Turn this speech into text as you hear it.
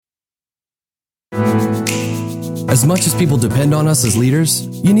As much as people depend on us as leaders,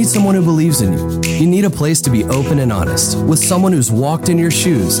 you need someone who believes in you. You need a place to be open and honest with someone who's walked in your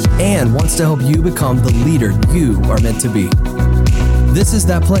shoes and wants to help you become the leader you are meant to be. This is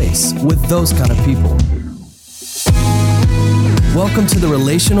that place with those kind of people. Welcome to the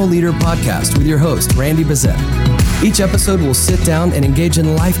Relational Leader Podcast with your host, Randy Bezet. Each episode will sit down and engage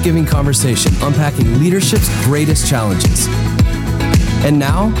in life-giving conversation, unpacking leadership's greatest challenges. And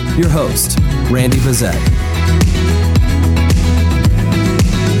now, your host, Randy Bezet.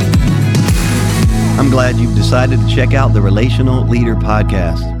 I'm glad you've decided to check out the Relational Leader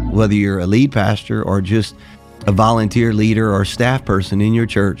Podcast. Whether you're a lead pastor or just a volunteer leader or staff person in your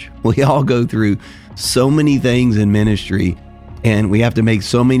church, we all go through so many things in ministry, and we have to make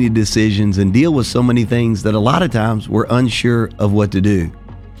so many decisions and deal with so many things that a lot of times we're unsure of what to do.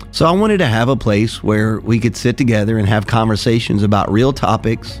 So I wanted to have a place where we could sit together and have conversations about real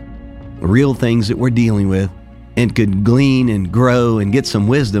topics, real things that we're dealing with, and could glean and grow and get some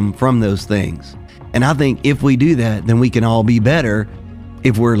wisdom from those things. And I think if we do that, then we can all be better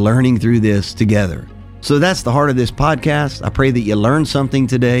if we're learning through this together. So that's the heart of this podcast. I pray that you learn something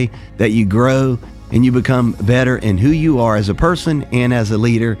today, that you grow, and you become better in who you are as a person and as a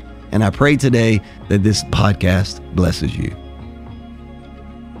leader. And I pray today that this podcast blesses you.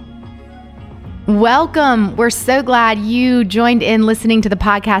 Welcome. We're so glad you joined in listening to the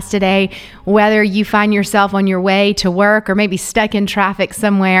podcast today. Whether you find yourself on your way to work or maybe stuck in traffic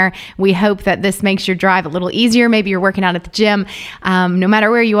somewhere, we hope that this makes your drive a little easier. Maybe you're working out at the gym. No matter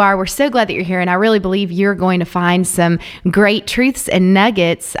where you are, we're so glad that you're here. And I really believe you're going to find some great truths and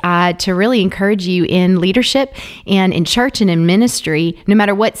nuggets to really encourage you in leadership and in church and in ministry, no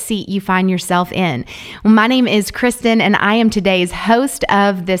matter what seat you find yourself in. My name is Kristen, and I am today's host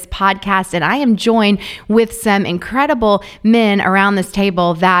of this podcast, and I am joined with some incredible men around this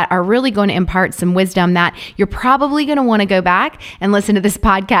table that are really going to impart some wisdom that you're probably going to want to go back and listen to this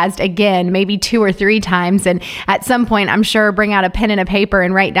podcast again, maybe 2 or 3 times. And at some point, I'm sure bring out a pen and a paper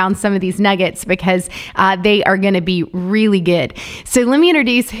and write down some of these nuggets because they are going to be really good. So let me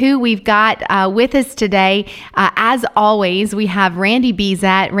introduce who we've got with us today. As always, we have Randy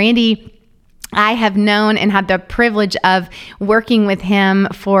Bezet. Randy, I have known and had the privilege of working with him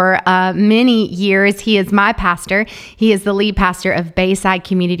for many years. He is my pastor. He is the lead pastor of Bayside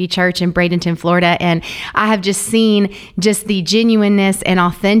Community Church in Bradenton, Florida. And I have just seen just the genuineness and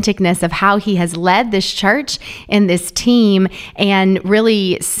authenticness of how he has led this church and this team and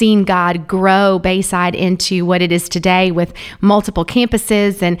really seen God grow Bayside into what it is today with multiple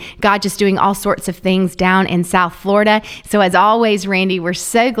campuses and God just doing all sorts of things down in South Florida. So as always, Randy, we're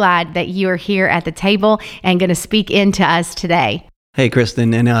so glad that you are here at the table and going to speak into us today. Hey,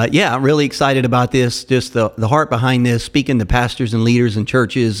 Kristen. And I'm really excited about this, just the heart behind this, speaking to pastors and leaders and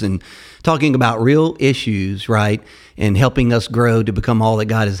churches and talking about real issues, right? And helping us grow to become all that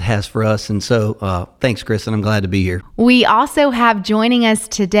God has for us. And so thanks, Kristen. I'm glad to be here. We also have joining us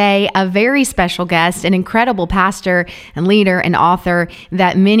today a very special guest, an incredible pastor and leader and author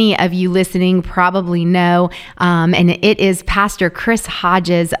that many of you listening probably know. And it is Pastor Chris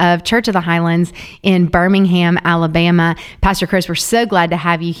Hodges of Church of the Highlands in Birmingham, Alabama. Pastor Chris, we're so glad to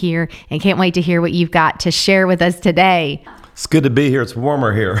have you here and can't wait to hear what you've got to share with us today. It's good to be here. It's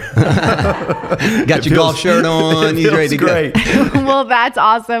warmer here. Got your golf shirt on. He's ready to great. go. Well, that's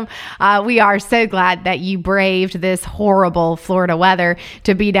awesome. We are so glad that you braved this horrible Florida weather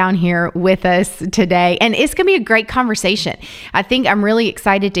to be down here with us today. And it's going to be a great conversation. I think I'm really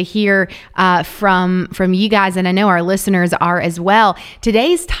excited to hear from you guys, and I know our listeners are as well.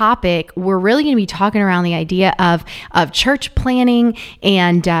 Today's topic, we're really going to be talking around the idea of church planning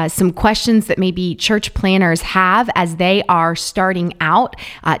and some questions that maybe church planners have as they are starting out,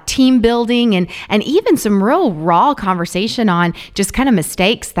 team building, and even some real raw conversation on just kind of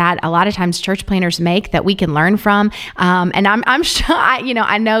mistakes that a lot of times church planners make that we can learn from. And I'm sure,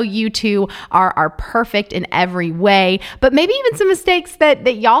 I know you two are perfect in every way, but maybe even some mistakes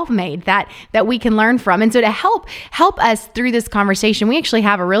that y'all have made that we can learn from. And so to help us through this conversation, we actually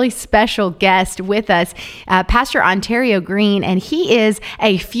have a really special guest with us, Pastor Ontario Green, and he is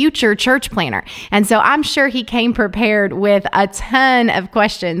a future church planner. And so I'm sure he came prepared with a ton of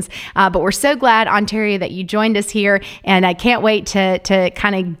questions, but we're so glad, Ontario, that you joined us here, and I can't wait to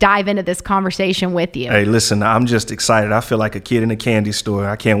kind of dive into this conversation with you. Hey, listen, I'm just excited. I feel like a kid in a candy store.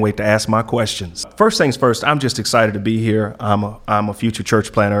 I can't wait to ask my questions. First things first, I'm just excited to be here. I'm a future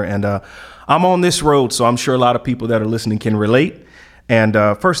church planner, and I'm on this road, so I'm sure a lot of people that are listening can relate. And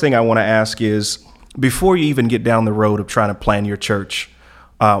first thing I want to ask is, before you even get down the road of trying to plan your church,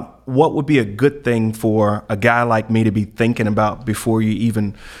 what would be a good thing for a guy like me to be thinking about before you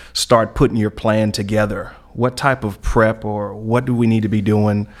even start putting your plan together? What type of prep, or what do we need to be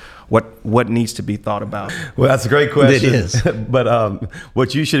doing? What needs to be thought about? Well, that's a great question. It is. But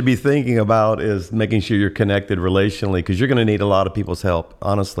what you should be thinking about is making sure you're connected relationally, because you're going to need a lot of people's help,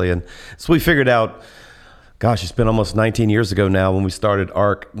 honestly. And so we figured out, gosh, it's been almost 19 years ago now when we started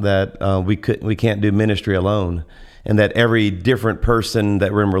ARC, that we can't do ministry alone, and that every different person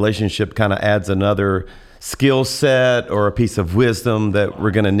that we're in relationship kind of adds another skill set or a piece of wisdom that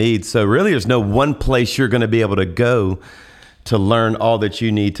we're going to need. So really, there's no one place you're going to be able to go to learn all that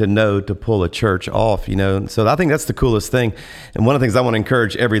you need to know to pull a church off, So I think that's the coolest thing. And one of the things I want to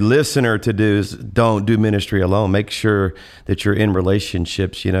encourage every listener to do is don't do ministry alone. Make sure that you're in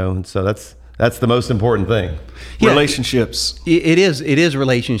relationships, And so that's the most important thing. Yeah, relationships. It is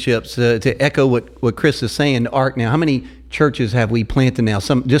relationships. To echo what Chris is saying, ARC now, how many churches have we planted now?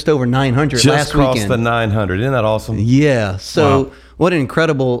 Some just over 900 just last weekend. Just crossed the 900. Isn't that awesome? Yeah. So wow. What an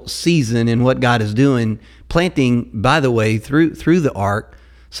incredible season and what God is doing. Planting, by the way, through the ARC,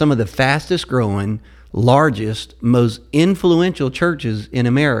 some of the fastest growing, largest, most influential churches in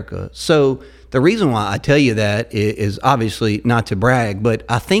America. So the reason why I tell you that is obviously not to brag, but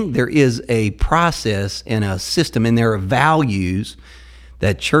I think there is a process and a system, and there are values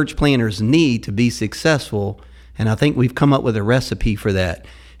that church planners need to be successful. And I think we've come up with a recipe for that.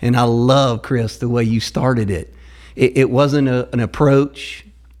 And I love, Chris, the way you started it. It wasn't an approach.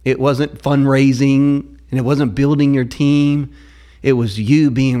 It wasn't fundraising, and it wasn't building your team. It was you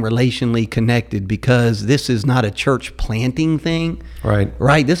being relationally connected, because this is not a church planting thing.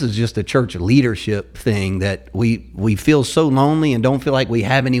 Right. This is just a church leadership thing that we feel so lonely and don't feel like we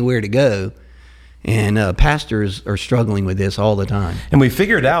have anywhere to go. And pastors are struggling with this all the time. And we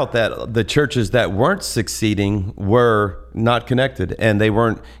figured out that the churches that weren't succeeding were not connected, and they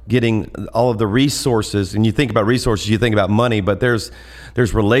weren't getting all of the resources. And you think about resources, you think about money, but there's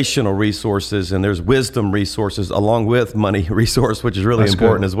relational resources and there's wisdom resources along with money resource, which is really That's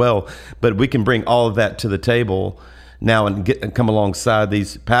important good. as well. But we can bring all of that to the table now and come alongside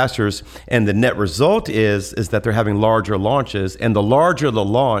these pastors. And the net result is that they're having larger launches, and the larger the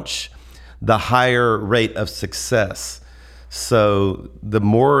launch, the higher rate of success. So the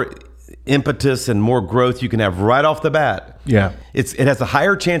more impetus and more growth you can have right off the bat. Yeah. It has a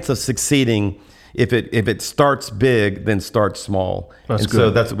higher chance of succeeding if it starts big than starts small. That's and good. so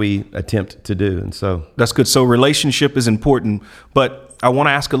that's what we attempt to do. And so that's good. So relationship is important, but I want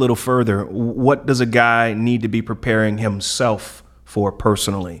to ask a little further. What does a guy need to be preparing himself for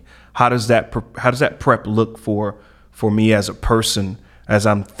personally? How does that prep look for me as a person, as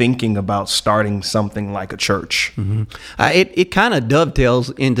I'm thinking about starting something like a church? Mm-hmm. It kind of dovetails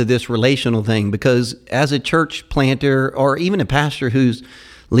into this relational thing, because as a church planter or even a pastor who's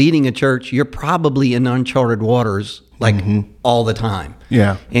leading a church, you're probably in uncharted waters all the time.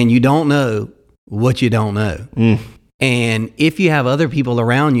 Yeah. And you don't know what you don't know. And if you have other people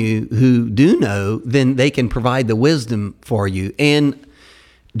around you who do know, then they can provide the wisdom for you. And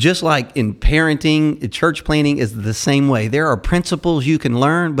just like in parenting, church planting is the same way. There are principles you can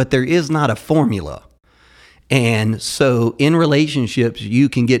learn, but there is not a formula. And so in relationships, you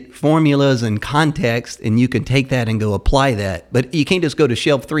can get formulas and context, and you can take that and go apply that. But you can't just go to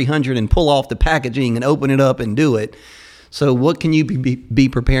shelf 300 and pull off the packaging and open it up and do it. So what can you be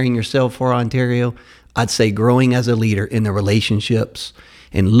preparing yourself for, Ontario? I'd say growing as a leader in the relationships,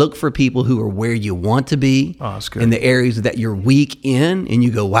 and look for people who are where you want to be in the areas that you're weak in, and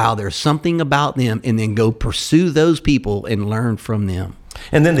you go, wow, there's something about them, and then go pursue those people and learn from them.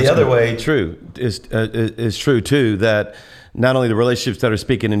 And then the other way, is true too, that not only the relationships that are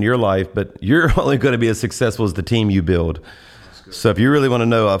speaking in your life, but you're only going to be as successful as the team you build. So if you really want to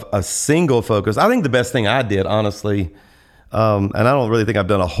know a single focus, I think the best thing I did, honestly, and I don't really think I've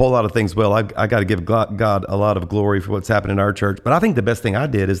done a whole lot of things well. I got to give God a lot of glory for what's happened in our church. But I think the best thing I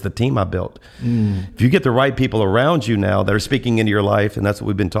did is the team I built. If you get the right people around you now that are speaking into your life, and that's what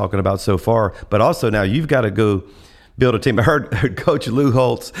we've been talking about so far, but also now you've got to go build a team. I heard Coach Lou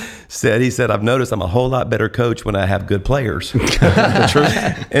Holtz said, I've noticed I'm a whole lot better coach when I have good players.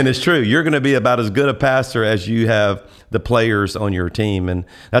 And it's true. You're going to be about as good a pastor as you have the players on your team. And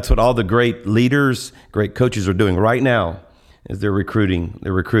that's what all the great leaders, great coaches are doing right now. Is they're recruiting,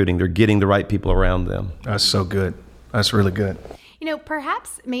 they're getting the right people around them. That's so good. That's really good.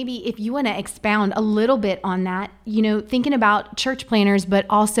 Perhaps maybe if you want to expound a little bit on that, thinking about church planners, but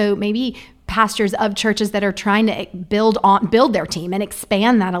also maybe pastors of churches that are trying to build their team and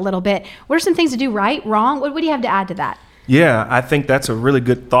expand that a little bit. What are some things to do right, wrong? What do you have to add to that? Yeah, I think that's a really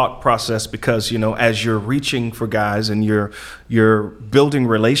good thought process because, as you're reaching for guys and you're building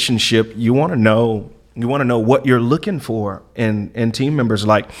relationship, you want to know what you're looking for in team members.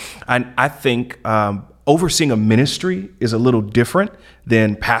 Like, I think overseeing a ministry is a little different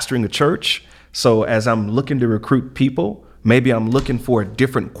than pastoring a church. So as I'm looking to recruit people, maybe I'm looking for a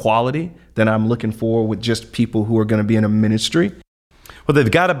different quality than I'm looking for with just people who are going to be in a ministry. Well,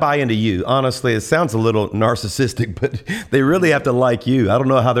 they've got to buy into you. Honestly, it sounds a little narcissistic, but they really have to like you. I don't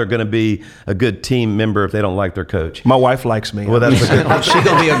know how they're going to be a good team member if they don't like their coach. My wife likes me. Well, that's a good. She's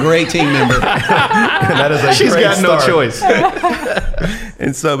going to be a great team member. That is a She's great got start. no choice.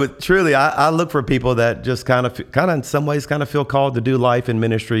 And so, but truly, I look for people that just kind of in some ways kind of feel called to do life in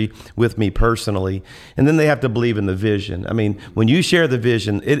ministry with me personally. And then they have to believe in the vision. I mean, when you share the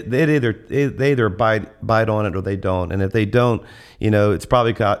vision, they either bite on it or they don't. And if they don't, it's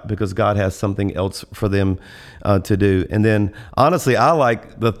probably because God has something else for them to do. And then, honestly, I like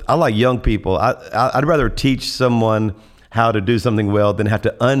young people. I'd rather teach someone how to do something well than have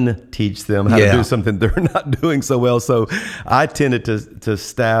to unteach them how to do something they're not doing so well. So I tended to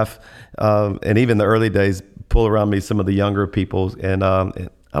staff, and even the early days, pull around me some of the younger people. And I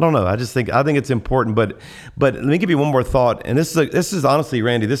don't know. I think it's important. But let me give you one more thought. And this is honestly,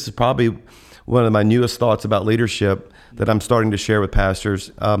 Randy, this is probably one of my newest thoughts about leadership that I'm starting to share with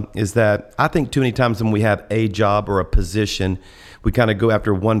pastors, is that I think too many times when we have a job or a position, we kind of go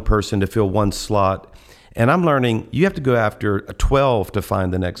after one person to fill one slot. And I'm learning you have to go after 12 to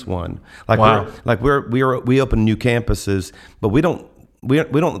find the next one. Wow. We open new campuses, but we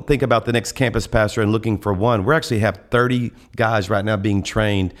don't think about the next campus pastor and looking for one. We actually have 30 guys right now being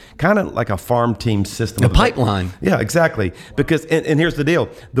trained, kind of like a farm team system. A pipeline. Yeah, exactly. Because and here's the deal: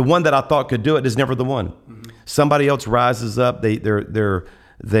 the one that I thought could do it is never the one. Mm-hmm. Somebody else rises up.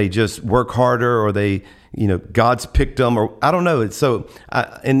 They just work harder, or God's picked them, or I don't know. It's so,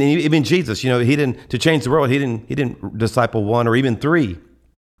 and even Jesus, he didn't, to change the world, he didn't disciple one or even three.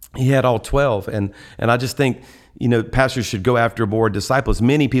 He had all 12. And I just think, pastors should go after more disciples,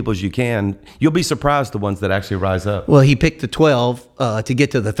 many people as you can. You'll be surprised the ones that actually rise up. Well, he picked the 12 to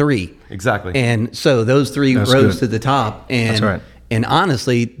get to the 3. Exactly. And so those 3 rose to the top. And, that's right. And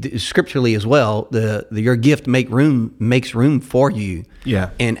honestly, scripturally as well, your gift makes room for you. Yeah.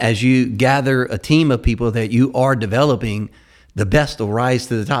 And as you gather a team of people that you are developing, the best will rise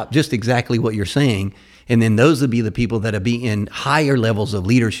to the top. Just exactly what you're saying. And then those will be the people that will be in higher levels of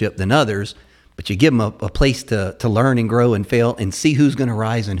leadership than others. But you give them a place to learn and grow and fail and see who's going to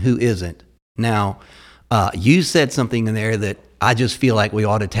rise and who isn't. Now, you said something in there that I just feel like we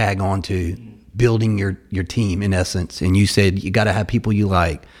ought to tag on to. Building your team in essence. And you said you got to have people you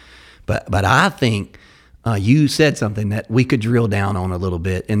like. But I think you said something that we could drill down on a little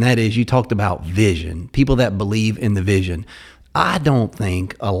bit. And that is, you talked about vision, people that believe in the vision. I don't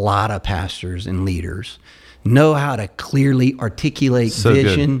think a lot of pastors and leaders know how to clearly articulate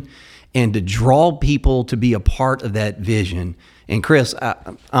vision and to draw people to be a part of that vision. And Chris,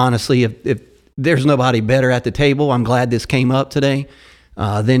 honestly, if there's nobody better at the table, I'm glad this came up today.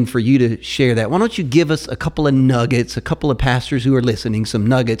 Than for you to share that. Why don't you give us a couple of nuggets, a couple of pastors who are listening, some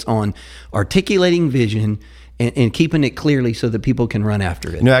nuggets on articulating vision and keeping it clearly so that people can run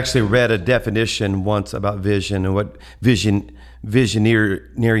after it. I actually read a definition once about vision and what visioneering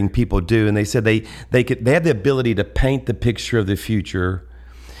people do, and they said they have the ability to paint the picture of the future.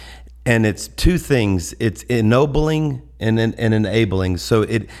 And it's 2 things. It's ennobling and enabling. So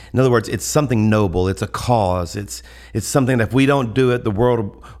in other words, it's something noble. It's a cause. It's something that if we don't do it, the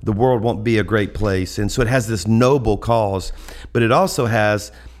world won't be a great place. And so it has this noble cause, but it also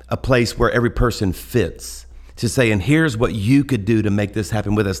has a place where every person fits. To say, and here's what you could do to make this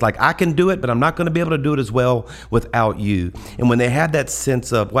happen with us. Like, I can do it, but I'm not going to be able to do it as well without you. And when they had that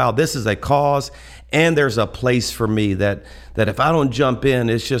sense of, wow, this is a cause, and there's a place for me that if I don't jump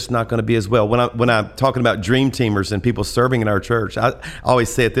in, it's just not going to be as well. When I'm talking about dream teamers and people serving in our church, I always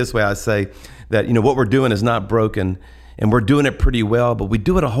say it this way. I say that, what we're doing is not broken, and we're doing it pretty well, but we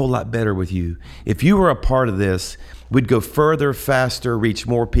do it a whole lot better with you. If you were a part of this, we'd go further, faster, reach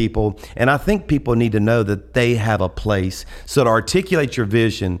more people. And I think people need to know that they have a place. So to articulate your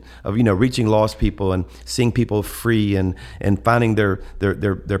vision of, reaching lost people and seeing people free and finding their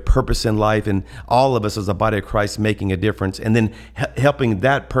purpose in life, and all of us as a body of Christ making a difference, and then helping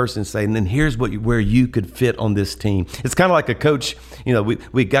that person say, and then here's where you could fit on this team. It's kind of like a coach.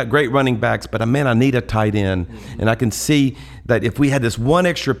 We got great running backs, but man, I need a tight end. And I can see that if we had this one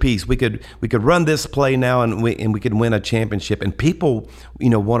extra piece, we could run this play now, and we could win a championship. And people,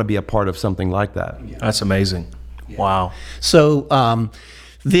 want to be a part of something like that. That's amazing. Yeah. Wow. So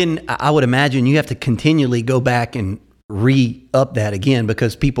then I would imagine you have to continually go back and re-up that again,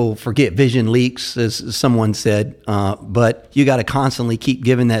 because people forget vision leaks, as someone said. But you got to constantly keep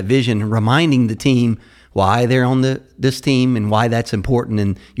giving that vision, reminding the team why they're on this team and why that's important.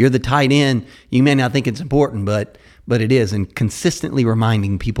 And you're the tight end. You may not think it's important, but it is, and consistently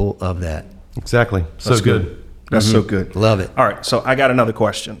reminding people of that. Exactly. So That's good. That's so good. Love it. All right, so I got another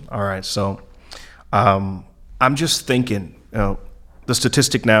question. All right, so I'm just thinking, the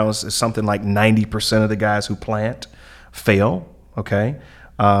statistic now is something like 90% of the guys who plant fail, okay?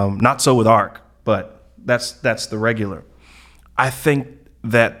 Not so with ARC, but that's the regular. I think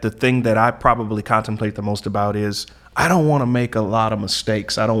that the thing that I probably contemplate the most about is I don't want to make a lot of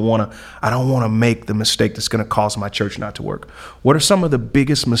mistakes. I don't want to make the mistake that's going to cause my church not to work. What are some of the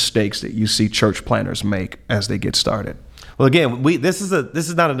biggest mistakes that you see church planners make as they get started? Well, again, this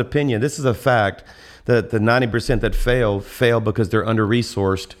is not an opinion. This is a fact that the 90% that fail because they're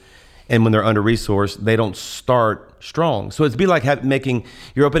under-resourced. And when they're under-resourced, they don't start strong. So it'd be like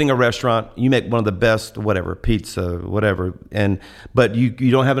you're opening a restaurant, you make one of the best, whatever, pizza, whatever, but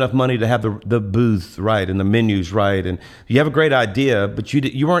you don't have enough money to have the booths right and the menus right. And you have a great idea, but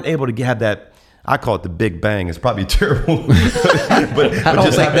you weren't able to have that. I call it the Big Bang. It's probably terrible. but I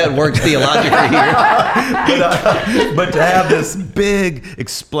don't think that works theologically here. but to have this big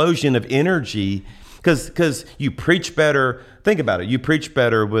explosion of energy, because you preach better. Think about it. You preach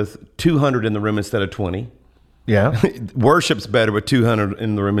better with 200 in the room instead of 20. Yeah. Worship's better with 200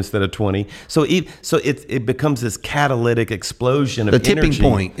 in the room instead of 20. So it becomes this catalytic explosion of energy. The tipping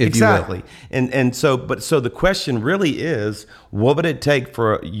point, if exactly. you will. So the question really is, what would it take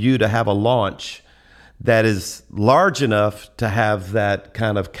for you to have a launch that is large enough to have that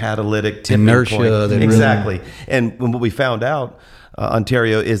kind of catalytic tipping inertia point? Exactly. And what we found out,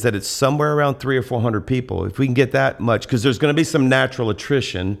 Ontario, is that it's somewhere around 300 or 400 people. If we can get that much, because there's going to be some natural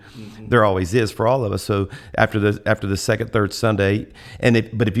attrition, there always is for all of us. So after the second, third Sunday,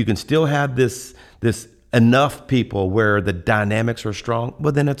 but if you can still have this enough people where the dynamics are strong,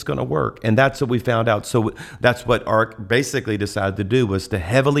 well, then it's going to work. And that's what we found out. So that's what ARC basically decided to do, was to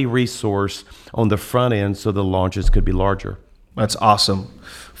heavily resource on the front end so the launches could be larger. That's awesome.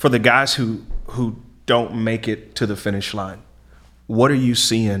 For the guys who don't make it to the finish line, what are you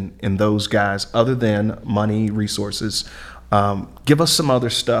seeing in those guys other than money, resources? Give us some other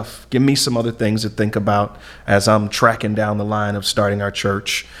stuff. Give me some other things to think about as I'm tracking down the line of starting our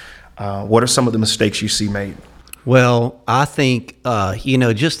church. What are some of the mistakes you see made? Well, I think,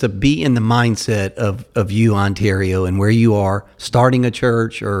 just to be in the mindset of you, Ontario, and where you are starting a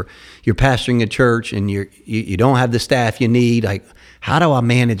church, or you're pastoring a church and you don't have the staff you need. Like, how do I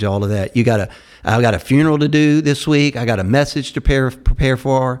manage all of that? I got a funeral to do this week. I got a message to prepare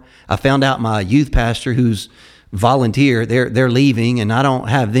for. I found out my youth pastor, who's volunteer, they're leaving, and I don't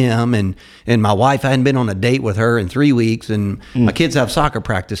have them. And my wife, I hadn't been on a date with her in 3 weeks, and my kids have soccer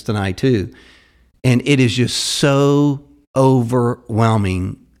practice tonight too. And it is just so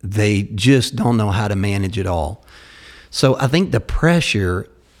overwhelming. They just don't know how to manage it all. So I think the pressure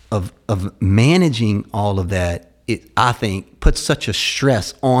of managing all of that, I think, puts such a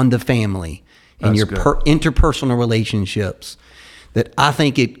stress on the family and your interpersonal relationships that I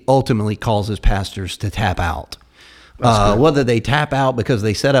think it ultimately causes pastors to tap out. Whether they tap out because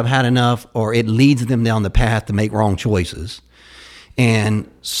they said I've had enough, or it leads them down the path to make wrong choices. And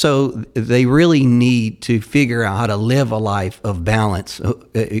so they really need to figure out how to live a life of balance.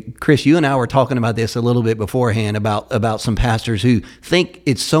 Chris, you and I were talking about this a little bit beforehand about some pastors who think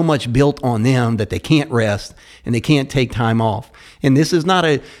it's so much built on them that they can't rest and they can't take time off. And this is not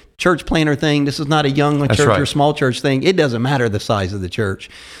a church planner thing. This is not a young church or small church thing. It doesn't matter the size of the church.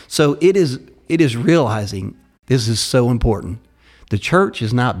 So it is realizing this is so important. The church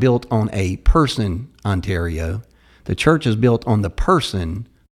is not built on a person, Ontario. The church is built on the person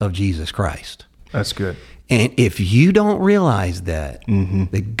of Jesus Christ. That's good. And if you don't realize that,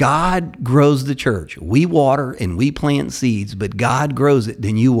 that God grows the church, we water and we plant seeds, but God grows it,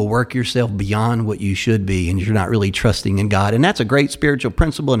 then you will work yourself beyond what you should be, and you're not really trusting in God. And that's a great spiritual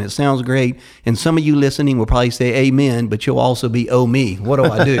principle, and it sounds great. And some of you listening will probably say amen, but you'll also be, oh me, what do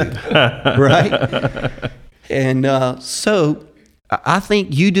I do? Right? And so I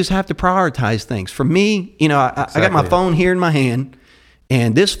think you just have to prioritize things. For me, I got my phone here in my hand,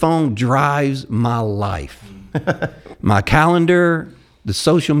 and this phone drives my life. My calendar, the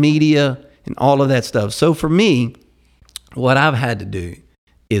social media, and all of that stuff. So for me, what I've had to do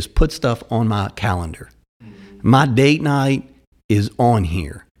is put stuff on my calendar. My date night is on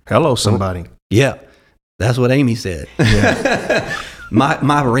here. Hello, somebody. Yeah, that's what Amy said. Yeah.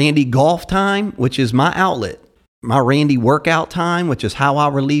 my Randy golf time, which is my outlet. My Randy workout time, which is how I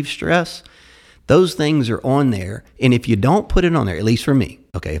relieve stress. those things are on there. And if you don't put it on there, at least for me,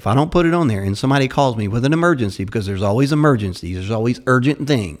 okay, if I don't put it on there and somebody calls me with an emergency, because there's always emergencies, there's always urgent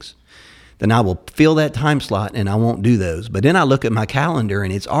things, then I will fill that time slot and I won't do those. But then I look at my calendar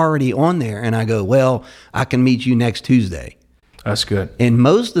and it's already on there and I go, well, I can meet you next Tuesday. That's good. And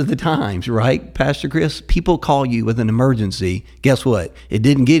most of the times, right, Pastor Chris, people call you with an emergency. Guess what? It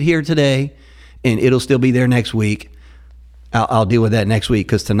didn't get here today and it'll still be there next week. I'll deal with that next week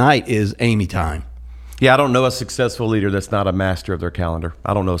because tonight is Amy time. Yeah, I don't know a successful leader that's not a master of their calendar.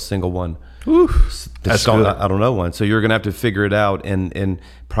 I don't know a single one. That's good. I don't know one. So you're going to have to figure it out and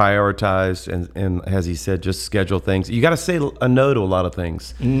prioritize and as he said, just schedule things. You got to say a no to a lot of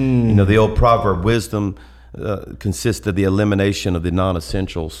things. You know, the old proverb, wisdom consists of the elimination of the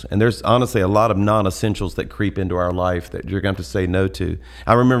non-essentials. And there's honestly a lot of non-essentials that creep into our life that you're going to have to say no to.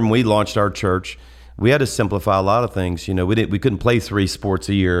 I remember when we launched our church, we had to simplify a lot of things. You know, we couldn't play 3 sports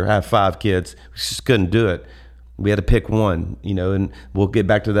a year, have 5 kids. We just couldn't do it. We had to pick one, you know, and we'll get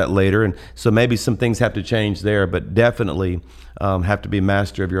back to that later. And so maybe some things have to change there, but definitely have to be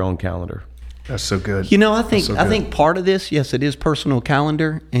master of your own calendar. That's so good. You know, I think part of this, yes, it is personal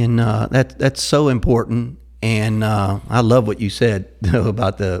calendar, and that's so important. And I love what you said though,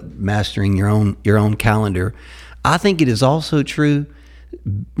 about the mastering your own calendar. I think it is also true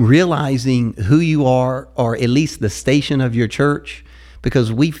realizing who you are, or at least the station of your church,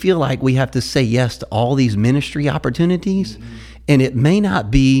 because we feel like we have to say yes to all these ministry opportunities, and it may not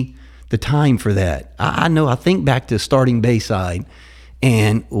be the time for that. I know, I think back to starting Bayside,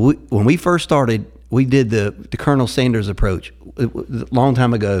 and when we first started, we did the Colonel Sanders approach a long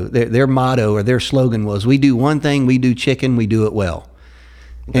time ago. Their motto or their slogan was, we do one thing, we do chicken, we do it well.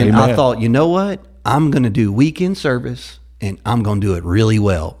 And Amen. I thought, you know what? I'm going to do weekend service, and I'm going to do it really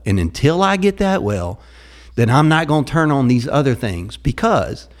well. And until I get that well, then I'm not going to turn on these other things.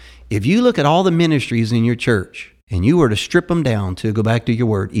 Because if you look at all the ministries in your church and you were to strip them down to, go back to your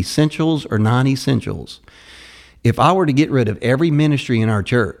word, essentials or non-essentials, if I were to get rid of every ministry in our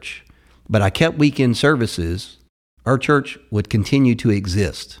church, but I kept weekend services, our church would continue to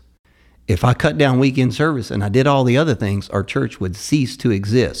exist. If I cut down weekend service and I did all the other things, our church would cease to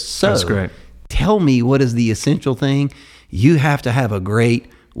exist. So that's great. Tell me, what is the essential thing? You have to have a great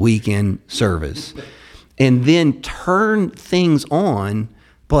weekend service. And then turn things on.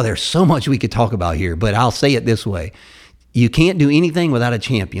 Boy, there's so much we could talk about here, but I'll say it this way. You can't do anything without a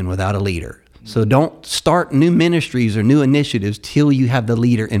champion, without a leader. So don't start new ministries or new initiatives till you have the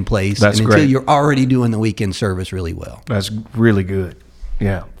leader in place. That's and until great. You're already doing the weekend service really well. That's really good.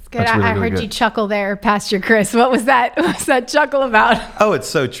 Yeah. Good. That's really, I really heard good. you chuckle there, Pastor Chris. What was that? What was that chuckle about? Oh, it's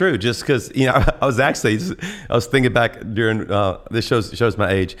so true. Just because, you know, I was thinking back during this shows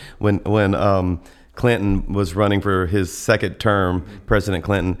my age when Clinton was running for his second term, President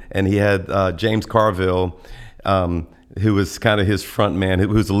Clinton, and he had James Carville, who was kind of his front man,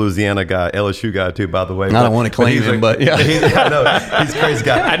 who's a Louisiana guy, LSU guy too, by the way. I don't want to claim him, but yeah. I know, he's a crazy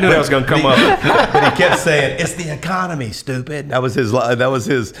guy. I knew that was going to come up. But he kept saying, "It's the economy, stupid." That was his.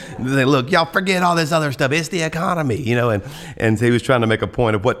 Look, y'all forget all this other stuff. It's the economy, you know. And so he was trying to make a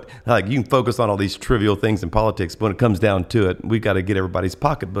point of what, like, you can focus on all these trivial things in politics, but when it comes down to it, we got to get everybody's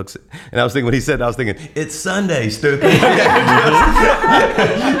pocketbooks. And I was thinking, when he said that, I was thinking, it's Sunday, stupid.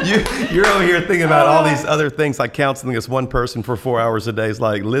 You're over here thinking about all these other things, like counseling this one person for 4 hours a day. Is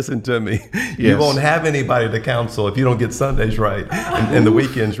like, listen to me. Yes. You won't have anybody to counsel if you don't get Sundays right and the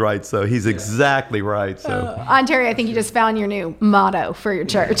weekends right. So he's exactly right. So Ontario, I think you just found your new motto for your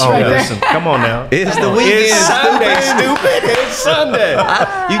church. Oh, right listen, there. come on now. It's the weekend. It's Sunday, stupid. It's Sunday.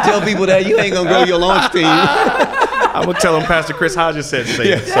 You tell people that, you ain't going to grow your launch team. I'm going to tell them Pastor Chris Hodges said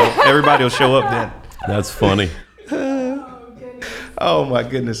say it, so everybody will show up then. that's funny. Oh, my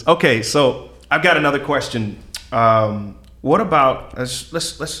goodness. Okay, so I've got another question. What about,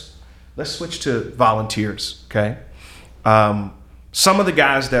 let's switch to volunteers, okay? Some of the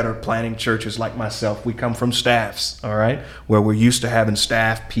guys that are planning churches, like myself, we come from staffs, all right, where we're used to having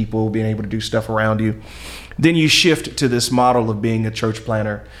staff people being able to do stuff around you. Then you shift to this model of being a church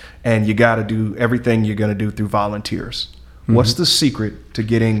planner, and you got to do everything you're going to do through volunteers. Mm-hmm. What's the secret to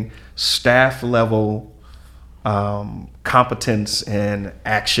getting staff level competence and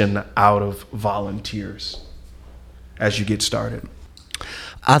action out of volunteers as you get started?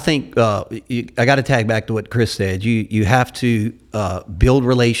 I think I got to tag back to what Chris said. You have to build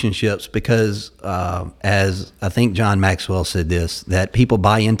relationships because, as I think John Maxwell said this, that people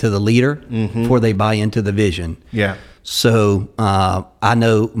buy into the leader before they buy into the vision. Yeah. So I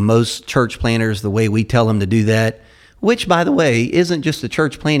know most church planners, the way we tell them to do that, which, by the way, isn't just a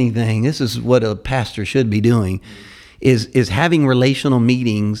church planning thing. This is what a pastor should be doing, is having relational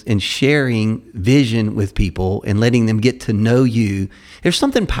meetings and sharing vision with people and letting them get to know you. There's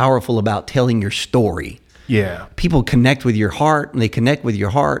something powerful about telling your story. Yeah. People connect with your heart, and they connect with your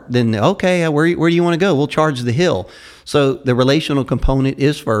heart. Then, okay, where do you want to go? We'll charge the hill. So the relational component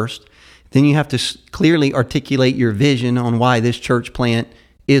is first. Then you have to clearly articulate your vision on why this church plant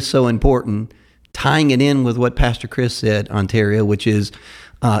is so important, tying it in with what Pastor Chris said, Ontario, which is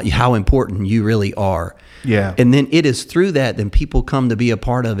how important you really are. Yeah. And then it is through that then people come to be a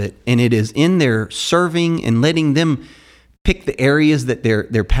part of it. And it is in their serving and letting them pick the areas that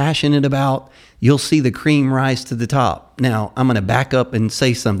they're passionate about. You'll see the cream rise to the top. Now, I'm going to back up and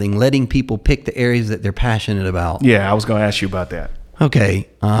say something, letting people pick the areas that they're passionate about. Yeah, I was going to ask you about that. Okay.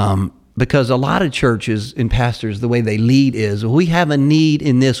 Because a lot of churches and pastors, the way they lead is, we have a need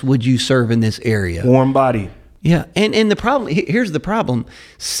in this. Would you serve in this area? Warm body. Yeah. And the problem, here's the problem.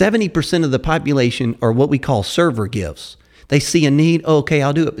 70% of the population are what we call server gifts. They see a need. Oh, okay,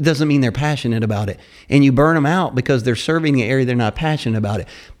 I'll do it. It doesn't mean they're passionate about it. And you burn them out because they're serving an area they're not passionate about it.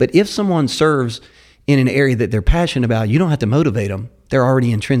 But if someone serves in an area that they're passionate about, you don't have to motivate them. They're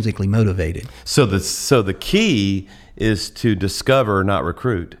already intrinsically motivated. So the key is to discover, not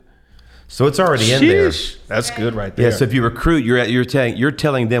recruit. So it's already in there. That's good right there. Yeah. So if you recruit, you're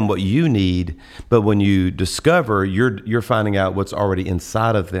telling them what you need, but when you discover, you're finding out what's already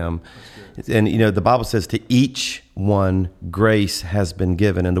inside of them. And the Bible says to each one grace has been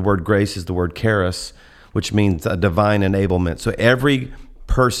given, and the word grace is the word charis, which means a divine enablement. So every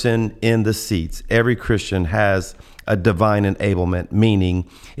person in the seats, every Christian has a divine enablement, meaning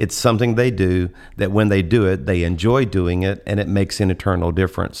it's something they do that when they do it, they enjoy doing it, and it makes an eternal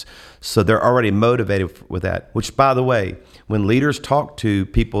difference. So they're already motivated with that, which, by the way, when leaders talk to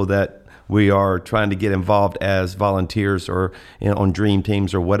people that we are trying to get involved as volunteers or on dream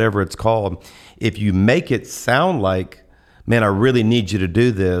teams or whatever it's called, if you make it sound like, man, I really need you to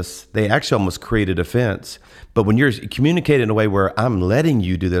do this, they actually almost create a defense. But when you're communicating in a way where I'm letting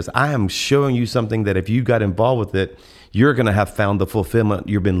you do this, I am showing you something that if you got involved with it, you're going to have found the fulfillment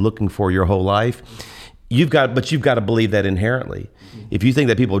you've been looking for your whole life. But you've got to believe that inherently. If you think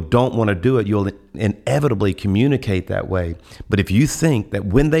that people don't want to do it, you'll inevitably communicate that way. But if you think that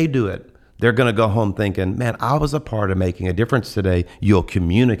when they do it, they're going to go home thinking, man, I was a part of making a difference today, you'll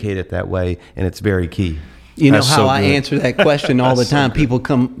communicate it that way, and it's very key. You know how I answer that question all the time. So people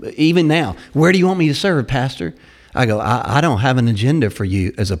come, even now, where do you want me to serve, Pastor? I go, I don't have an agenda for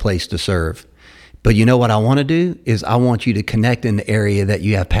you as a place to serve. But you know what I want to do is I want you to connect in the area that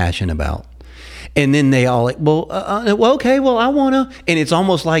you have passion about. And then they all like, okay, I want to. And it's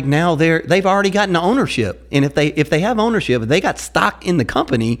almost like now they've already gotten ownership. And if they have ownership, if they got stock in the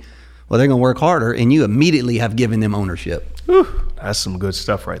company, well, they're going to work harder, and you immediately have given them ownership. Whew, that's some good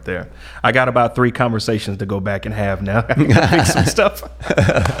stuff right there. I got about 3 conversations to go back and have now. I gotta fix some stuff.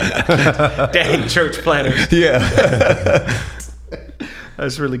 Dang, church planners. Yeah.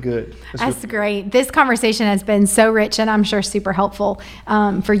 That's really good. That's great. This conversation has been so rich, and I'm sure super helpful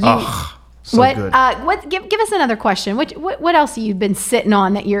for you. Good. Give us another question. What else have you been sitting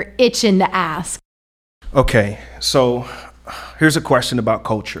on that you're itching to ask? Okay, so here's a question about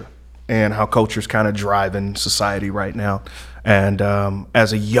culture and how culture's kind of driving society right now. And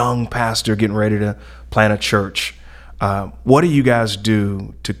as a young pastor getting ready to plant a church, what do you guys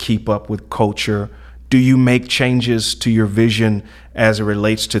do to keep up with culture? Do you make changes to your vision as it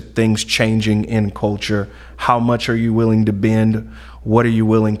relates to things changing in culture? How much are you willing to bend? What are you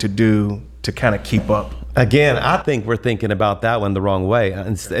willing to do to kind of keep up? Again, I think we're thinking about that one the wrong way.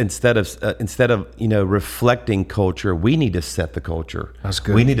 Instead of reflecting culture, we need to set the culture. That's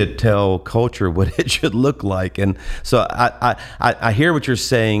good. We need to tell culture what it should look like. And so I hear what you're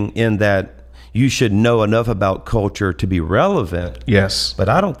saying in that you should know enough about culture to be relevant. Yes. But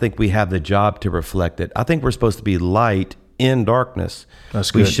I don't think we have the job to reflect it. I think we're supposed to be light in darkness.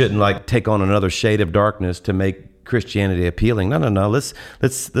 That's good. We shouldn't take on another shade of darkness to make Christianity appealing. No. Let's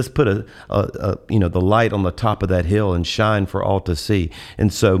put the light on the top of that hill and shine for all to see.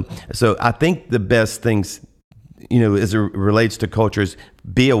 And so I think the best things, as it relates to culture is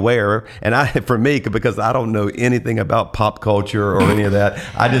be aware. And for me, because I don't know anything about pop culture or any of that,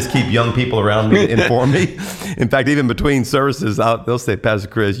 I just keep young people around me to inform me. In fact, even between services, they'll say, Pastor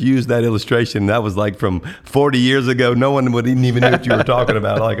Chris, use that illustration. That was like from 40 years ago. No one would even know what you were talking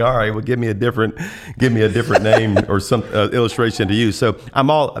about. Like, all right, well, give me a different name or some illustration to use. So I'm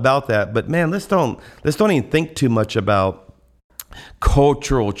all about that. But man, let's don't even think too much about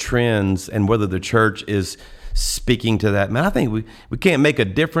cultural trends and whether the church is speaking to that. Man, I think we can't make a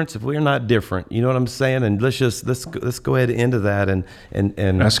difference if we're not different. You know what I'm saying? And let's go ahead into that and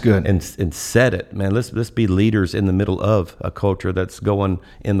That's good. And set it, man. Let's be leaders in the middle of a culture that's going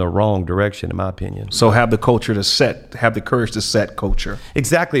in the wrong direction, in my opinion. So have the courage to set culture.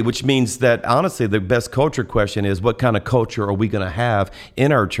 Exactly, which means that honestly, the best culture question is, what kind of culture are we going to have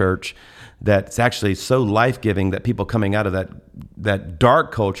in our church that's actually so life-giving that people coming out of that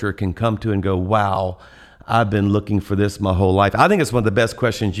dark culture can come to and go, wow, I've been looking for this my whole life. I think it's one of the best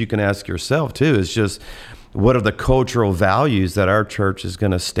questions you can ask yourself too, is just, what are the cultural values that our church is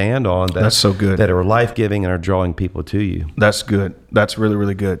going to stand on that's so good, that are life-giving and are drawing people to you? That's good. That's really,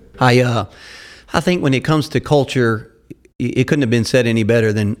 really good. I think when it comes to culture, it couldn't have been said any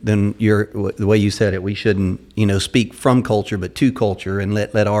better than the way you said it. We shouldn't, speak from culture, but to culture, and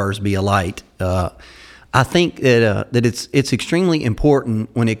let ours be a light. I think that it's extremely important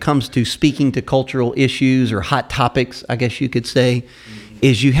when it comes to speaking to cultural issues or hot topics, I guess you could say,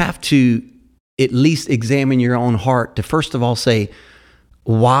 is you have to at least examine your own heart to first of all say,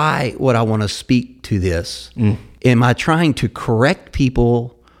 why would I want to speak to this? Am I trying to correct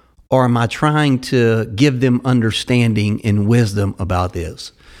people, or am I trying to give them understanding and wisdom about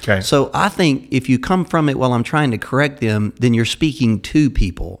this? Okay. So I think if you come from it while I'm trying to correct them, then you're speaking to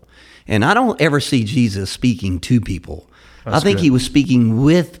people. And I don't ever see Jesus speaking to people. I think he was speaking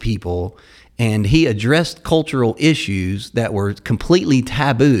with people, and he addressed cultural issues that were completely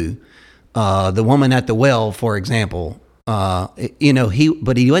taboo. The woman at the well, for example, but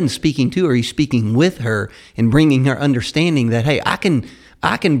he wasn't speaking to her. He's speaking with her and bringing her understanding that, hey, I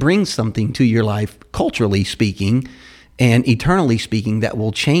can bring something to your life, culturally speaking and eternally speaking, that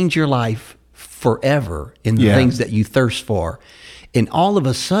will change your life forever in the things that you thirst for. And all of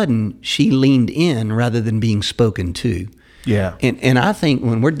a sudden, she leaned in rather than being spoken to. Yeah. And I think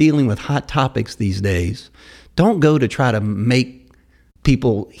when we're dealing with hot topics these days, don't go to try to make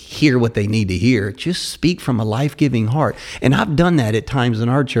people hear what they need to hear. Just speak from a life-giving heart. And I've done that at times in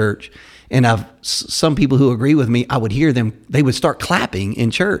our church. And some people who agree with me, I would hear them, they would start clapping in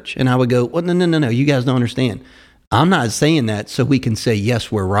church. And I would go, well, no, you guys don't understand. I'm not saying that so we can say,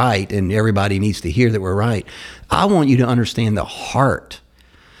 yes, we're right, and everybody needs to hear that we're right. I want you to understand the heart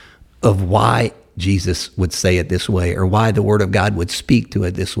of why Jesus would say it this way, or why the Word of God would speak to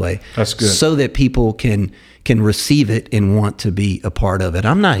it this way. That's good. So that people can receive it and want to be a part of it.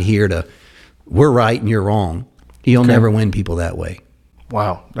 I'm not here to, we're right and you're wrong. You'll never win people that way.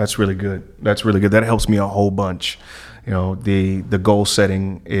 Wow, that's really good. That's really good. That helps me a whole bunch. The goal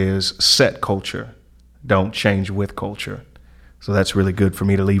setting is set culture. Don't change with culture. So that's really good for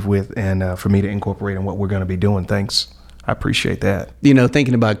me to leave with and for me to incorporate in what we're going to be doing. Thanks. I appreciate that.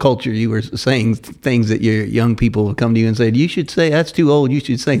 Thinking about culture, you were saying things that your young people will come to you and say, you should say, that's too old. You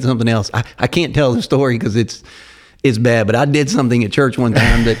should say something else. I can't tell the story because it's bad, but I did something at church one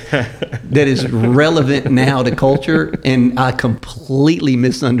time that is relevant now to culture, and I completely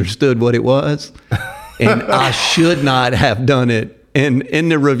misunderstood what it was, and I should not have done it. And in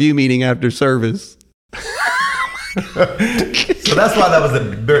the review meeting after service, so that's why that was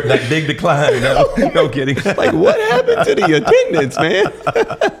that big decline. No kidding. Like, what happened to the attendance,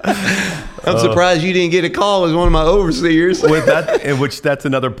 man? I'm surprised you didn't get a call as one of my overseers. With that, in which that's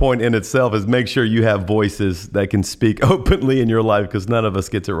another point in itself, is make sure you have voices that can speak openly in your life, because none of us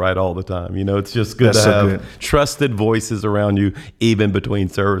gets it right all the time. It's just good to have trusted voices around you, even between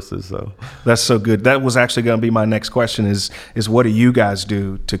services. So that's so good. That was actually going to be my next question is what do you guys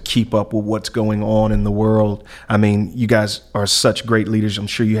do to keep up with what's going on in the world? I mean, you guys are such great leaders. I'm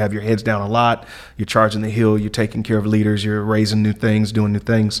sure you have your heads down a lot. You're charging the hill. You're taking care of leaders. You're raising new things, doing new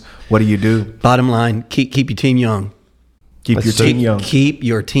things. What do you do? Bottom line, keep your team young. Keep your team young. Keep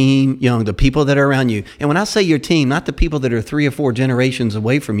your team young, the people that are around you. And when I say your team, not the people that are 3 or 4 generations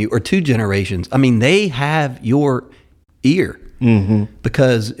away from you, or 2 generations. I mean, they have your ear. Mm-hmm.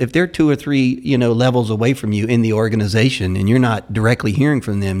 Because if they're 2 or 3, levels away from you in the organization, and you're not directly hearing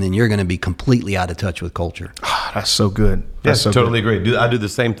from them, then you're going to be completely out of touch with culture. That's so good. Yes, so totally agree. I do the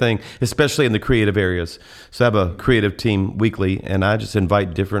same thing, especially in the creative areas. So I have a creative team weekly, and I just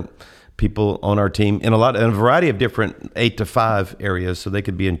invite different people on our team in a variety of different 8 to 5 areas. So they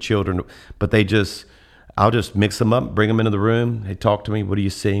could be in children, but I'll just mix them up, bring them into the room. Hey, talk to me. What are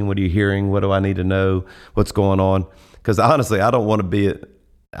you seeing? What are you hearing? What do I need to know? What's going on? Because honestly, I don't want to be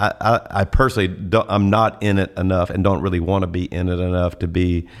I personally don't, I'm not in it enough, and don't really want to be in it enough to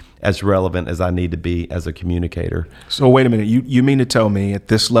be as relevant as I need to be as a communicator. So wait a minute, you mean to tell me at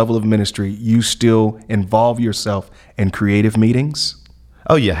this level of ministry, you still involve yourself in creative meetings?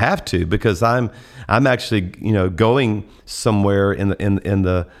 Oh, you have to, because I'm actually, going somewhere in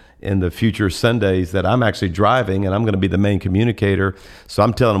the future Sundays that I'm actually driving, and I'm going to be the main communicator. So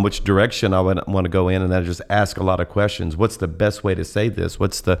I'm telling them which direction I want to go in, and then I just ask a lot of questions. What's the best way to say this?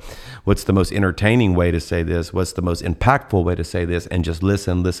 What's the most entertaining way to say this? What's the most impactful way to say this? And just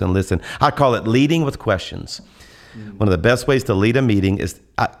listen. I call it leading with questions. One of the best ways to lead a meeting is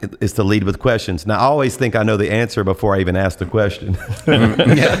to lead with questions. Now, I always think I know the answer before I even ask the question,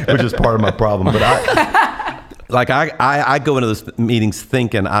 which is part of my problem. But I go into those meetings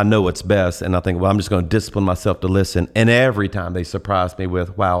thinking I know what's best, and I think, well, I'm just going to discipline myself to listen. And every time they surprise me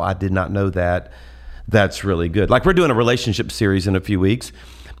with, wow, I did not know that. That's really good. Like, we're doing a relationship series in a few weeks,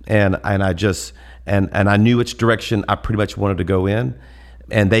 and I knew which direction I pretty much wanted to go in.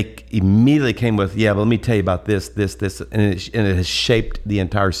 And they immediately came with, yeah, but let me tell you about this, and it has shaped the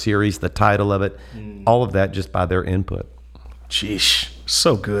entire series, the title of it, all of that just by their input. Sheesh,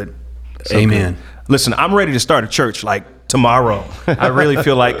 so good. Amen. Good. Listen, I'm ready to start a church like tomorrow. I really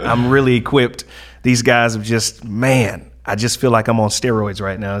feel like I'm really equipped. These guys have just, I just feel like I'm on steroids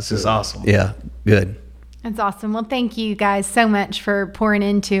right now. It's just awesome. Yeah, good. That's awesome. Well, thank you guys so much for pouring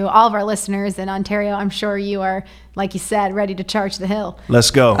into all of our listeners in Ontario. I'm sure you are, like you said, ready to charge the hill. Let's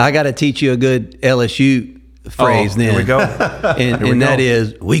go. I got to teach you a good LSU phrase then. Here we go. And that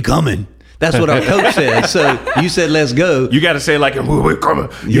is, we coming. That's what our coach said. So you said, let's go. You got to say like, we're coming.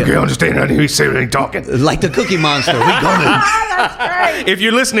 You can't understand anything he said when he's talking. Like the Cookie Monster. We coming. That's great. If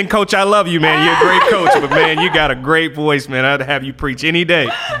you're listening, Coach, I love you, man. You're a great coach. But, man, you got a great voice, man. I'd have you preach any day.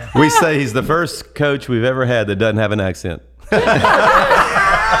 We say he's the first coach we've ever had that doesn't have an accent.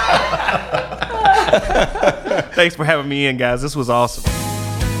 Thanks for having me in, guys. This was awesome.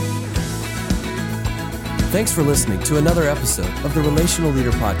 Thanks for listening to another episode of the Relational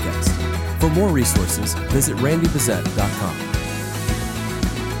Leader Podcast. For more resources, visit randybezet.com.